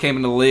 when he first came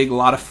into the league, a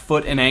lot of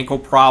foot and ankle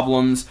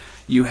problems.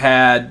 You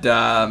had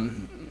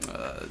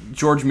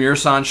George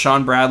Muresan,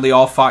 Sean Bradley,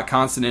 all fought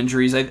constant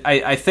injuries.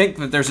 I think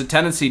that there's a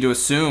tendency to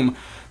assume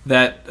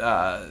that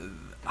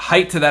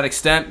height to that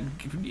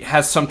extent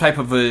has some type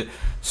of a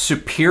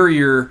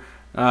superior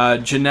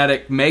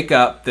genetic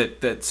makeup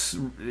that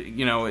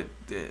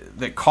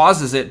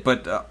causes it,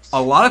 but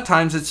a lot of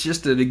times it's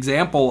just an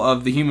example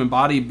of the human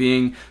body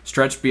being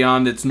stretched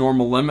beyond its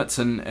normal limits,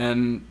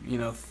 and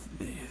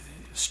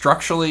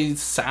structurally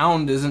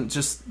sound isn't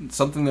just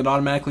something that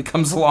automatically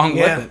comes along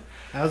with it.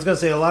 I was going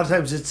to say, a lot of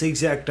times it's the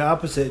exact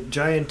opposite.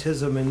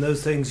 Giantism and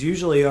those things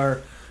usually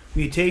are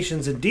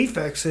mutations and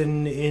defects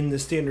in the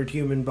standard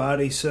human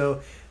body,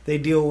 so they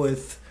deal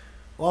with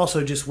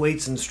also just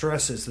weights and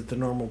stresses that the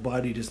normal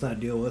body does not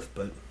deal with.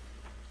 But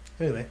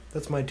anyway,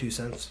 that's my 2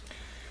 cents.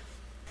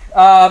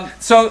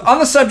 So on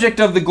the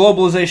subject of the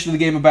globalization of the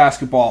game of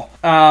basketball,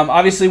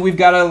 obviously we've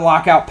got a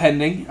lockout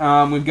pending.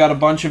 We've got a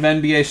bunch of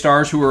NBA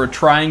stars who are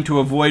trying to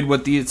avoid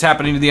it's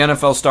happening to the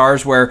NFL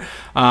stars, where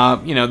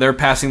they're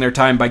passing their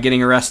time by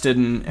getting arrested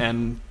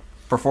and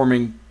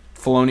performing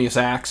felonious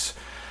acts.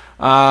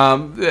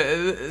 And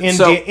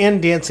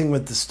dancing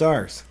with the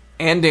stars.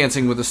 and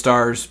Dancing with the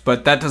Stars,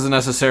 but that doesn't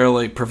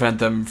necessarily prevent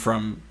them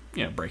from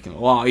breaking the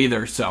law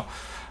either. So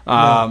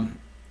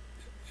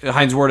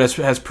Heinz Ward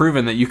has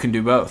proven that you can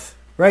do both.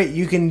 Right,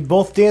 you can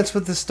both dance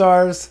with the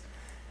stars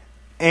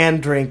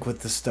and drink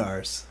with the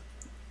stars.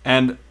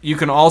 And you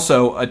can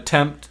also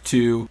attempt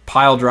to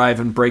pile drive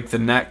and break the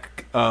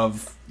neck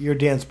of your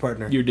dance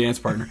partner.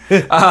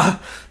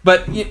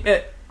 But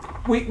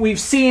we've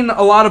seen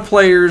a lot of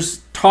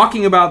players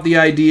talking about the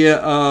idea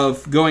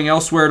of going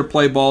elsewhere to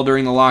play ball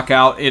during the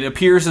lockout. It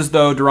appears as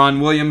though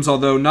Deron Williams,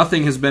 although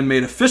nothing has been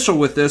made official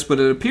with this, but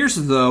it appears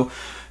as though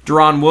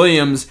Deron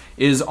Williams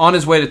is on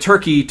his way to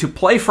Turkey to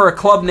play for a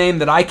club name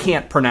that I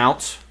can't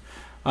pronounce.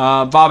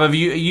 Bob, have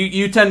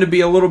you tend to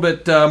be a little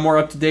bit more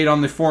up to date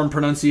on the foreign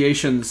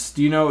pronunciations.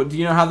 Do you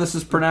know how this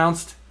is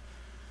pronounced?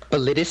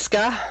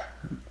 Belitska.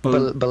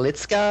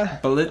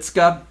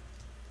 Belitska.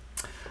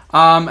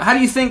 How do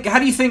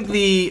you think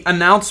the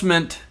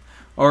announcement,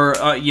 or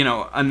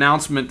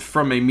announcement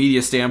from a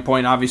media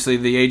standpoint? Obviously,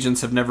 the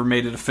agents have never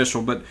made it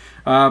official, but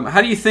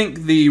how do you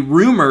think the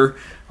rumor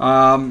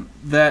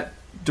that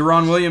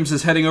Deron Williams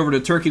is heading over to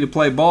Turkey to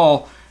play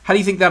ball, how do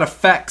you think that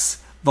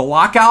affects the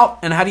lockout,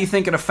 and how do you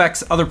think it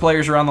affects other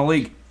players around the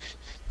league?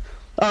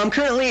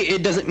 Currently,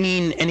 it doesn't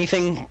mean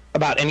anything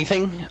about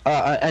anything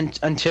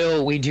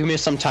until we do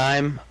miss some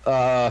time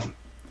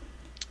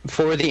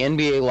for the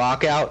NBA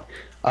lockout.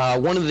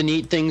 One of the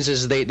neat things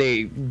is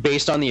they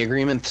based on the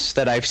agreements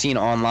that I've seen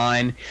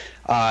online,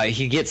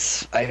 he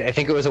gets, I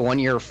think it was a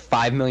 1-year,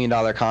 $5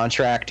 million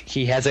contract.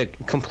 He has a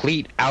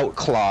complete out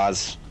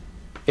clause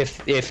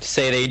if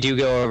say they do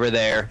go over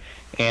there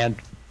and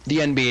the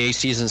NBA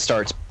season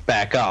starts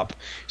back up.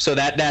 So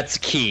that's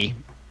key.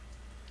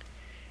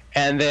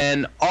 And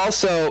then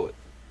also,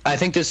 I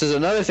think this is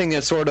another thing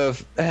that sort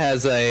of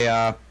has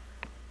that's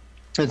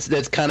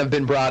kind of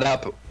been brought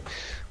up,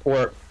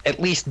 or at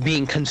least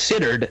being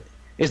considered,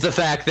 is the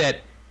fact that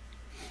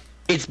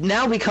it's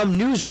now become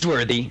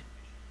newsworthy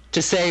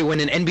to say when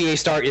an NBA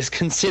star is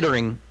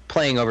considering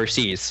playing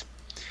overseas.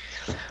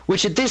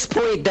 Which at this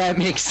point, that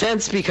makes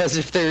sense, because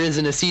if there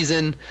isn't a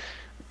season,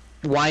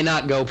 why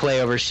not go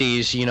play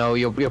overseas?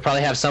 You'll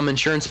probably have some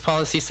insurance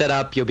policy set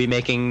up. You'll be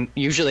making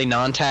usually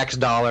non-tax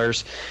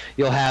dollars.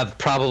 You'll have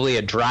probably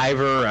a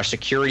driver, a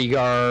security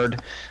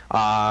guard,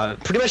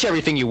 pretty much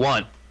everything you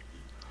want.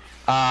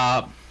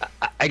 I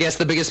guess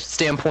the biggest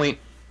standpoint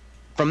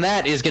from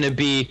that is going to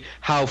be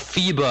how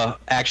FIBA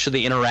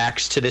actually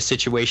interacts to this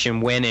situation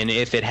when and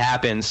if it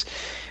happens.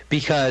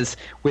 Because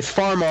with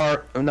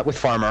Deron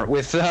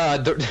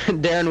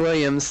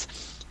Williams,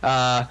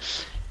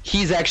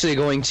 he's actually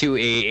going to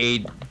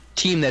a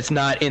team that's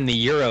not in the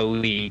Euro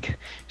League.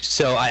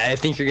 So I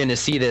think you're going to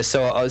see this.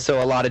 So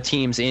a lot of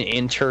teams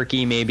in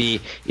Turkey, maybe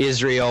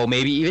Israel,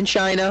 maybe even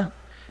China,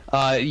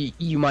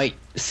 you might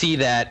see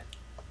that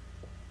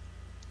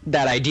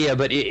idea.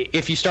 But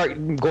if you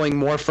start going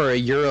more for a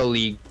Euro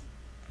League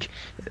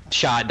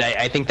shot,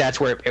 I think that's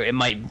where it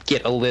might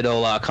get a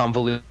little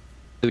convoluted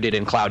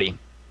and cloudy.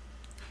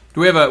 Do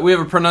we have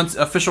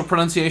official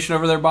pronunciation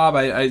over there, Bob?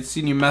 I've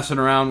seen you messing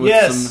around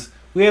with some.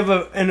 We have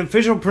an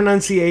official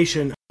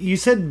pronunciation. You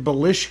said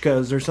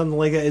Belishkas or something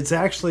like that. It's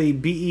actually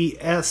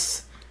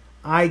Besiktas,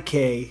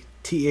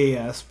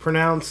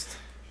 pronounced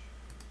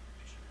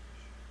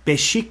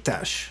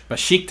Besiktas.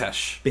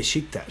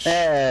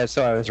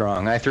 So I was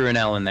wrong. I threw an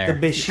L in there.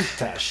 The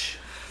Besiktas.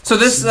 So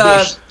this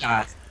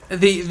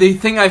the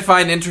thing I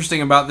find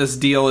interesting about this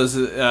deal is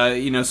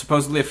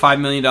supposedly a $5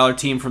 million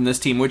team from this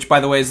team, which by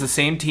the way is the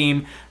same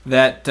team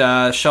that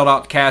shelled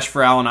out cash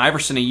for Allen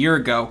Iverson a year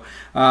ago.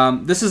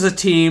 This is a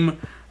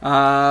team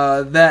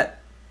that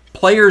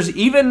players,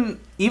 even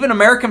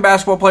American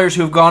basketball players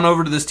who have gone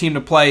over to this team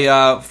to play,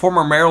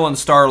 former Maryland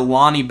star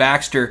Lonnie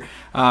Baxter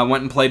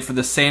went and played for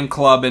the same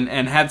club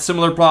and had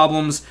similar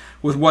problems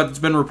with what's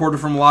been reported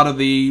from a lot of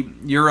the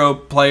Euro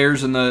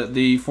players and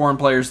the foreign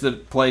players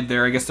that played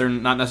there. I guess they're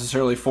not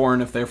necessarily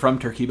foreign if they're from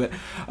Turkey, but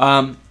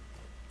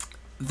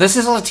this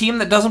is a team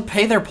that doesn't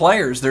pay their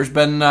players. There's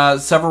been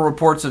several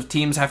reports of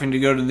teams having to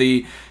go to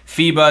the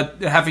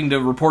FIBA, having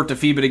to report to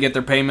FIBA to get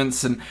their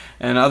payments and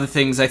other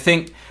things. I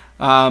think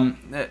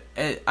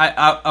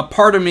a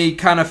part of me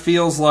kind of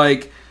feels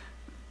like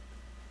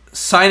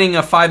signing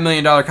a $5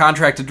 million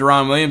contract to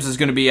Deron Williams is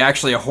going to be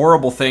actually a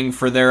horrible thing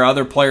for their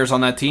other players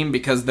on that team,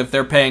 because if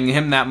they're paying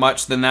him that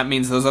much, then that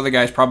means those other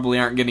guys probably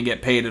aren't going to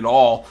get paid at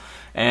all,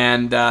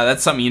 and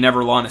that's something you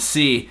never want to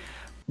see.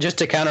 Just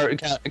to counter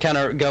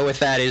go with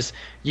that is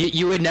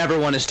you would never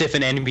want to stiff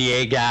an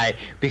NBA guy,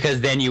 because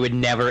then you would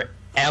never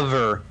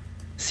ever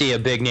see a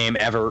big name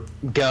ever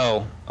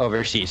go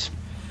overseas.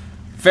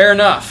 Fair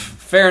enough,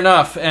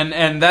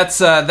 and that's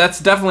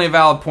definitely a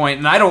valid point.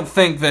 And I don't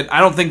think that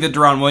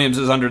Deron Williams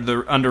is under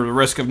the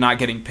risk of not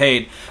getting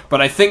paid. But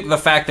I think the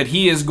fact that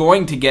he is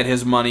going to get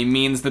his money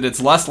means that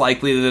it's less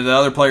likely that the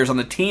other players on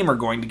the team are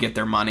going to get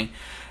their money.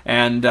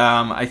 And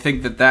I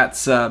think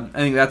that's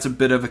a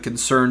bit of a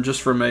concern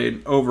just from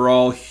an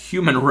overall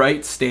human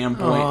rights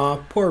standpoint. Aw,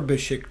 poor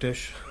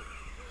Besiktas.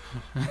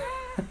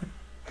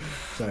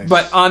 Sorry.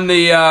 But on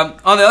the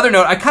other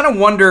note, I kind of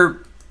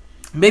wonder.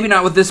 maybe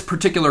not with this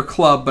particular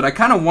club, but I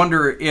kind of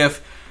wonder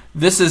if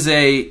this is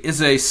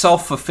a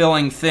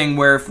self-fulfilling thing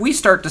where if we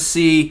start to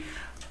see,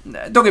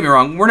 don't get me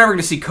wrong, we're never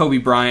going to see Kobe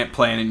Bryant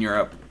playing in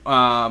Europe.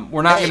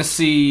 We're not going to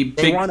see big.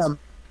 They want him.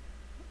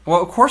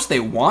 Well, of course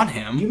they want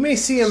him. You may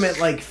see him at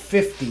like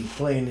 50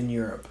 playing in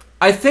Europe.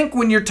 I think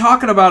when you're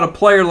talking about a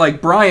player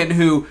like Bryant,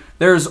 who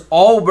there's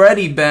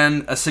already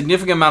been a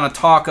significant amount of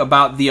talk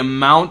about the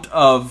amount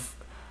of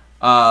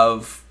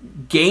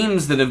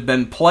games that have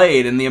been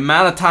played and the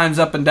amount of times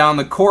up and down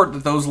the court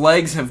that those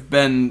legs have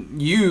been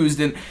used.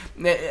 And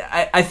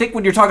I think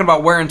when you're talking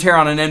about wear and tear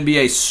on an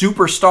NBA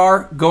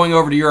superstar, going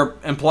over to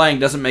Europe and playing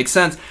doesn't make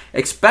sense,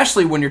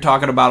 especially when you're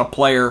talking about a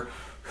player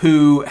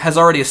who has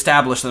already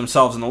established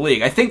themselves in the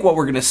league. I think what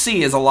we're going to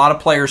see is a lot of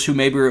players who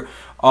maybe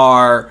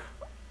are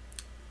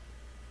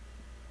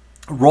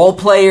role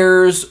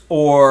players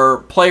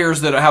or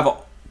players that have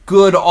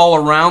good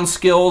all-around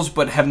skills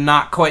but have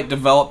not quite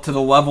developed to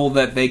the level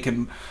that they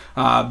can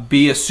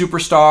be a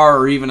superstar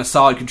or even a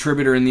solid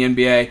contributor in the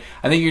NBA.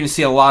 I think you're going to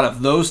see a lot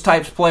of those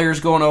types of players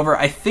going over.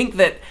 I think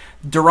that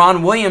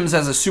Deron Williams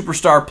as a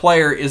superstar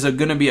player is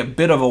going to be a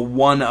bit of a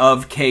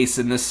one-of case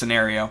in this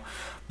scenario.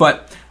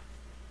 But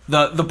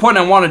the point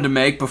I wanted to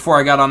make before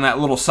I got on that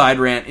little side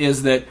rant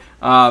is that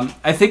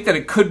I think that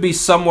it could be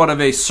somewhat of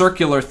a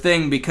circular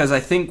thing, because I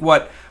think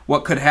what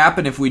could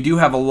happen if we do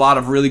have a lot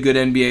of really good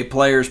NBA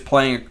players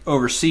playing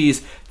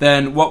overseas,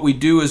 then what we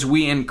do is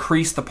we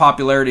increase the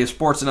popularity of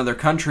sports in other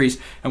countries,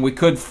 and we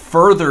could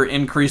further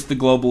increase the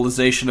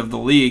globalization of the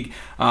league,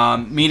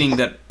 meaning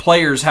that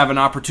players have an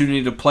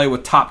opportunity to play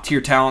with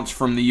top-tier talents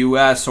from the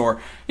U.S. or,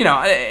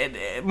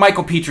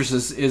 Michael Petrus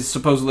is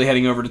supposedly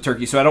heading over to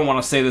Turkey, so I don't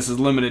want to say this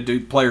is limited to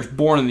players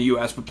born in the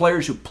U.S., but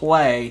players who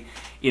play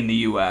in the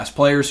U.S.,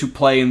 players who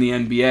play in the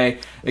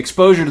NBA.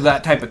 Exposure to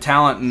that type of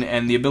talent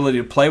and the ability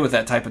to play with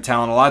that type of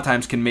talent a lot of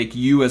times can make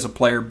you as a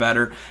player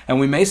better. And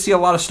we may see a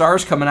lot of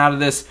stars coming out of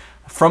this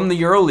from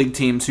the EuroLeague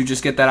teams who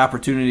just get that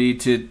opportunity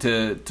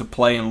to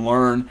play and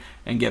learn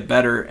and get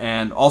better,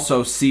 and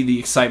also see the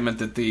excitement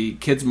that the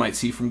kids might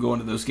see from going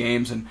to those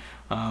games, and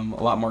a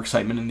lot more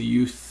excitement in the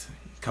youth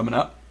coming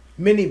up.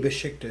 Mini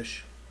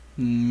Besiktas.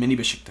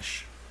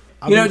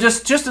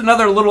 Just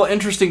another little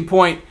interesting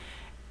point.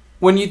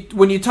 When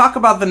you talk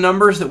about the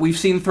numbers that we've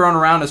seen thrown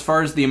around as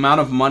far as the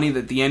amount of money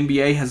that the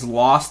NBA has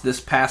lost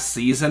this past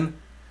season,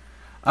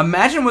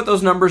 imagine what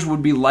those numbers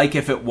would be like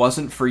if it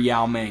wasn't for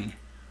Yao Ming.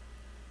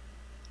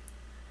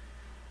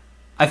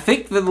 I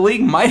think the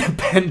league might have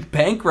been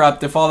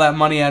bankrupt if all that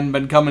money hadn't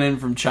been coming in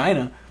from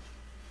China.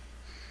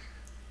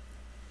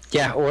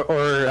 Yeah,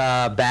 or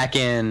back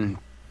in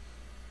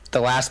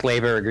the last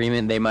labor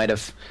agreement, they might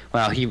have.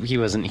 Well, he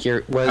wasn't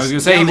here. I was going to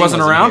say he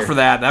wasn't around for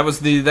that. That was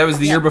the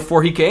year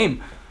before he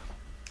came.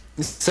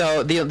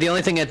 So the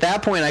only thing at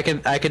that point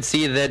I could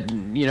see that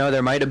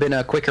there might have been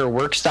a quicker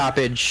work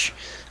stoppage,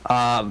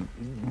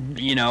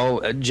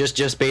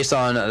 just based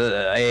on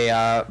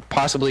a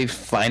possibly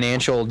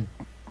financial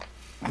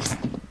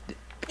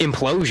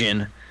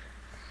implosion.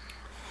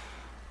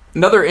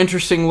 Another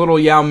interesting little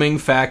Yao Ming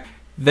fact: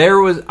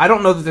 I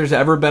don't know that there's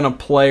ever been a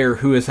player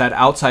who has had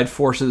outside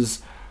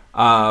forces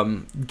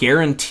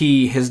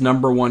guarantee his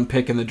number one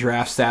pick in the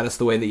draft status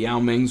the way that Yao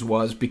Ming's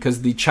was,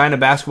 because the China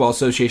Basketball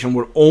Association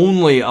would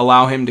only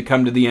allow him to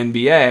come to the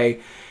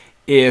NBA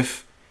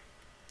if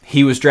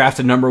he was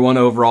drafted number one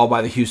overall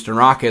by the Houston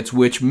Rockets,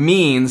 which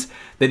means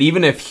that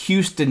even if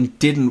Houston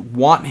didn't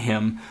want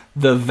him,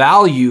 the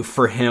value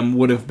for him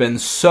would have been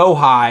so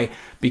high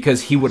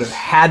because he would have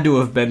had to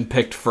have been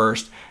picked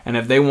first. And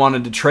if they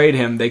wanted to trade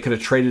him, they could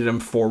have traded him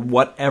for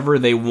whatever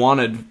they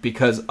wanted,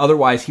 because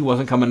otherwise he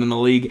wasn't coming in the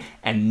league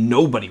and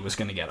nobody was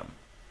going to get him.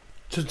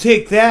 So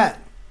take that.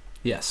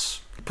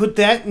 Yes. Put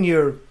that in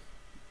your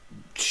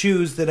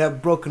shoes that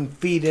have broken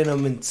feet in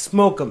them and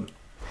smoke them.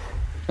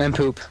 And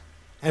poop.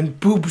 And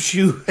poop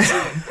shoes.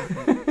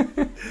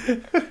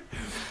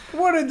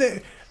 What are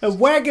they? A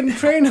wagon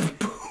train of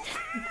poop?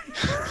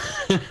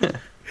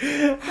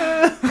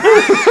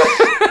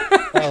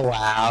 Oh,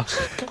 wow.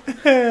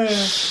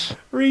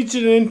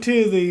 Reaching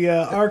into the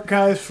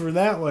archives for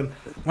that one.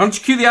 Why don't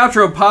you cue the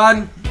outro,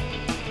 Pod?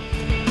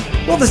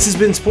 Well, this has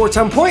been Sports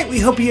on Point. We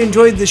hope you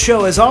enjoyed the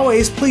show. As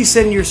always, please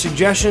send your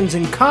suggestions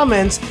and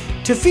comments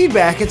to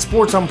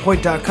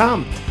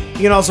feedback@sportsonpoint.com.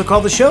 You can also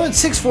call the show at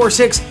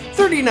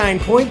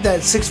 646-39-POINT.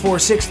 That's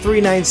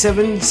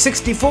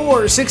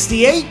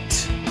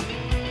 646-397-6468.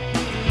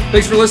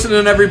 Thanks for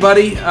listening,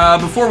 everybody.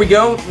 Before we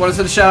go, I want to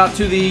send a shout out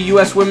to the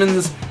U.S.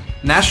 Women's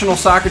National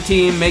Soccer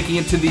Team making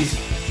it to these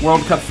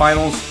World Cup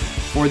Finals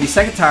for the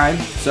second time.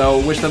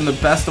 So wish them the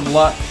best of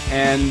luck.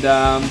 And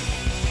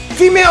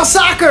female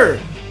soccer!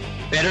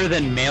 Better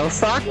than male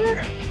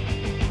soccer?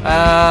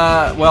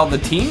 Well, the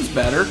team's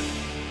better.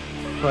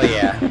 Well,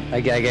 yeah. I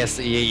guess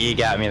you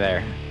got me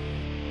there.